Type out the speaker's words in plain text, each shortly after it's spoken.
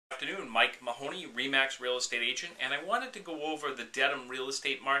afternoon. Mike Mahoney, Remax Real Estate Agent, and I wanted to go over the Dedham Real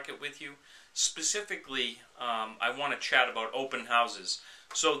Estate Market with you. Specifically, I want to chat about open houses.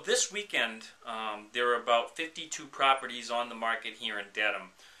 So this weekend, there are about 52 properties on the market here in Dedham,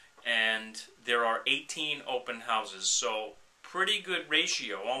 and there are 18 open houses. So pretty good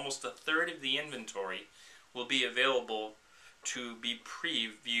ratio. Almost a third of the inventory will be available to be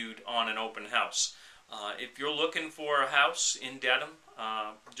previewed on an open house. If you're looking for a house in Dedham,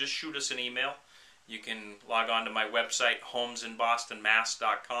 just shoot us an email. You can log on to my website,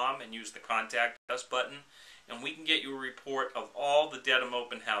 homesinbostonmass.com, and use the Contact Us button, and we can get you a report of all the Dedham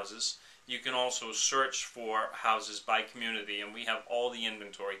open houses. You can also search for houses by community, and we have all the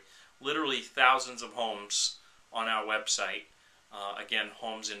inventory, literally thousands of homes on our website. Again,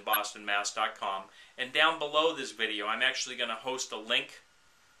 homesinbostonmass.com. And down below this video, I'm actually going to host a link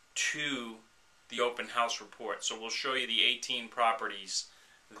to the open house report. So we'll show you the 18 properties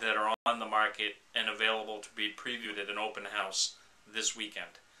that are on the market and available to be previewed at an open house this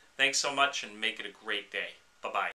weekend. Thanks so much, and make it a great day. Bye-bye.